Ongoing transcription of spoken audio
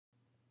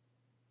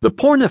The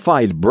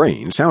pornified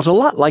brain sounds a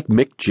lot like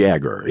Mick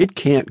Jagger. It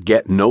can't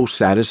get no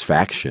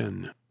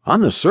satisfaction. On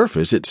the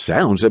surface, it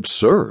sounds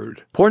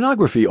absurd.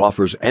 Pornography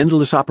offers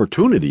endless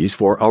opportunities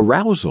for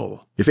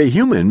arousal. If a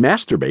human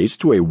masturbates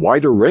to a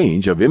wider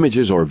range of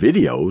images or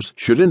videos,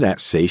 shouldn't that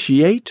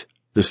satiate?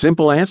 The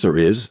simple answer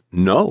is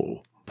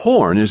no.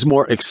 Porn is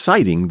more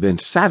exciting than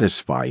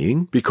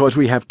satisfying because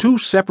we have two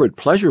separate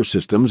pleasure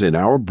systems in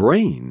our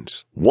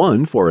brains,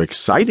 one for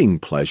exciting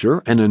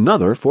pleasure and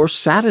another for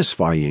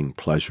satisfying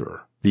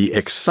pleasure. The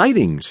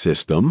exciting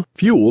system,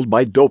 fueled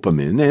by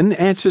dopamine and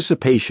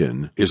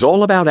anticipation, is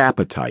all about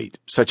appetite,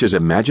 such as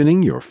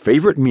imagining your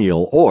favorite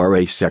meal or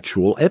a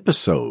sexual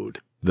episode.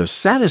 The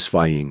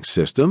satisfying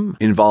system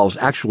involves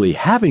actually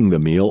having the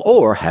meal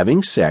or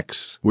having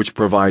sex, which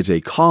provides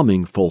a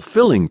calming,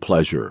 fulfilling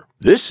pleasure.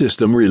 This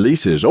system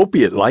releases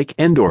opiate-like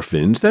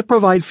endorphins that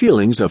provide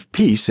feelings of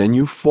peace and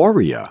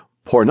euphoria.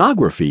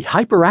 Pornography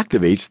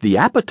hyperactivates the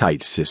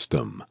appetite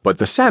system, but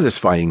the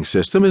satisfying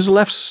system is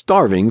left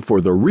starving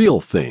for the real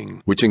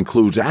thing, which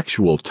includes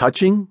actual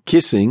touching,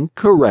 kissing,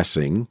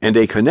 caressing, and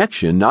a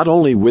connection not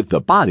only with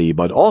the body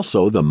but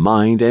also the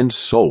mind and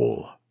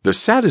soul. The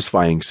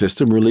satisfying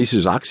system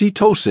releases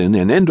oxytocin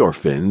and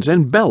endorphins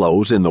and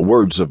bellows, in the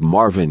words of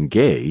Marvin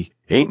Gaye,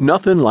 "Ain't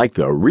nothing like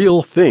the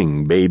real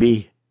thing,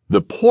 baby."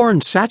 The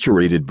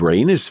porn-saturated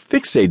brain is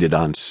fixated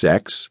on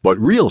sex, but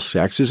real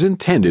sex is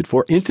intended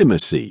for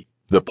intimacy.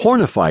 The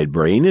pornified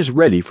brain is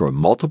ready for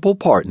multiple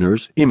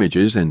partners,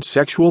 images, and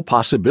sexual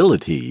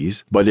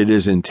possibilities, but it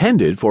is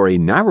intended for a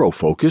narrow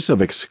focus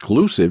of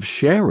exclusive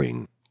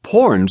sharing.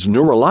 Porn's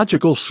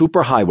neurological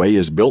superhighway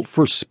is built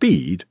for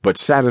speed, but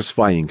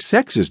satisfying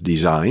sex is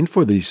designed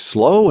for the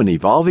slow and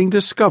evolving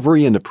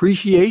discovery and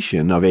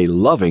appreciation of a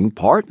loving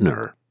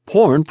partner.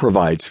 Porn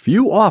provides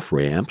few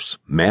off-ramps,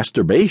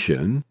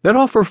 masturbation, that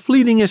offer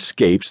fleeting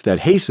escapes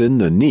that hasten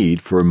the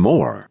need for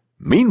more.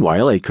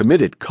 Meanwhile, a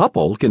committed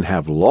couple can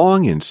have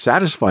long and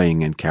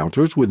satisfying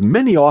encounters with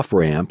many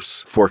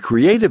off-ramps for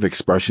creative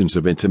expressions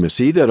of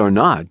intimacy that are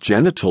not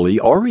genitally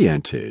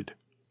oriented.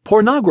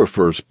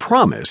 Pornographers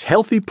promise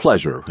healthy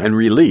pleasure and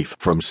relief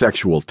from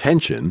sexual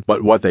tension,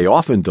 but what they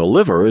often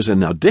deliver is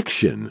an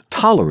addiction,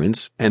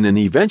 tolerance, and an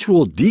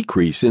eventual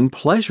decrease in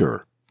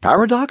pleasure.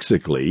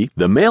 Paradoxically,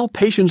 the male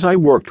patients I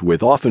worked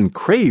with often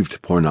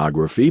craved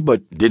pornography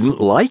but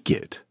didn't like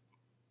it.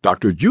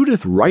 Dr.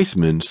 Judith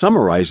Reisman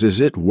summarizes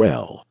it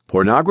well.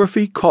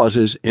 Pornography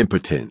causes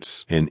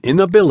impotence, an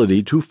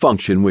inability to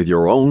function with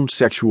your own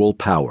sexual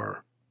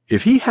power.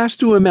 If he has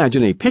to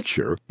imagine a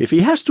picture, if he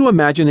has to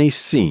imagine a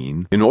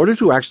scene, in order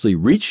to actually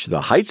reach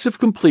the heights of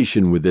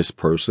completion with this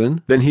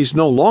person, then he's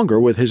no longer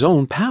with his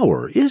own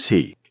power, is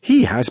he?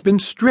 He has been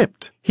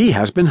stripped. He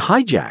has been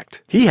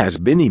hijacked. He has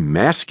been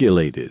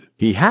emasculated.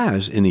 He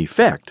has, in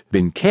effect,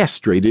 been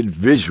castrated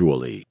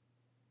visually.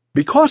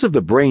 Because of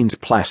the brain's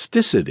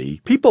plasticity,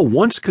 people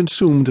once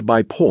consumed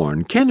by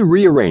porn can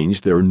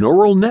rearrange their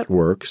neural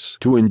networks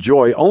to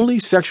enjoy only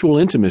sexual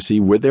intimacy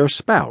with their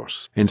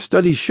spouse, and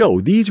studies show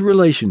these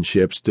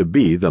relationships to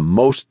be the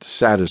most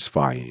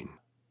satisfying.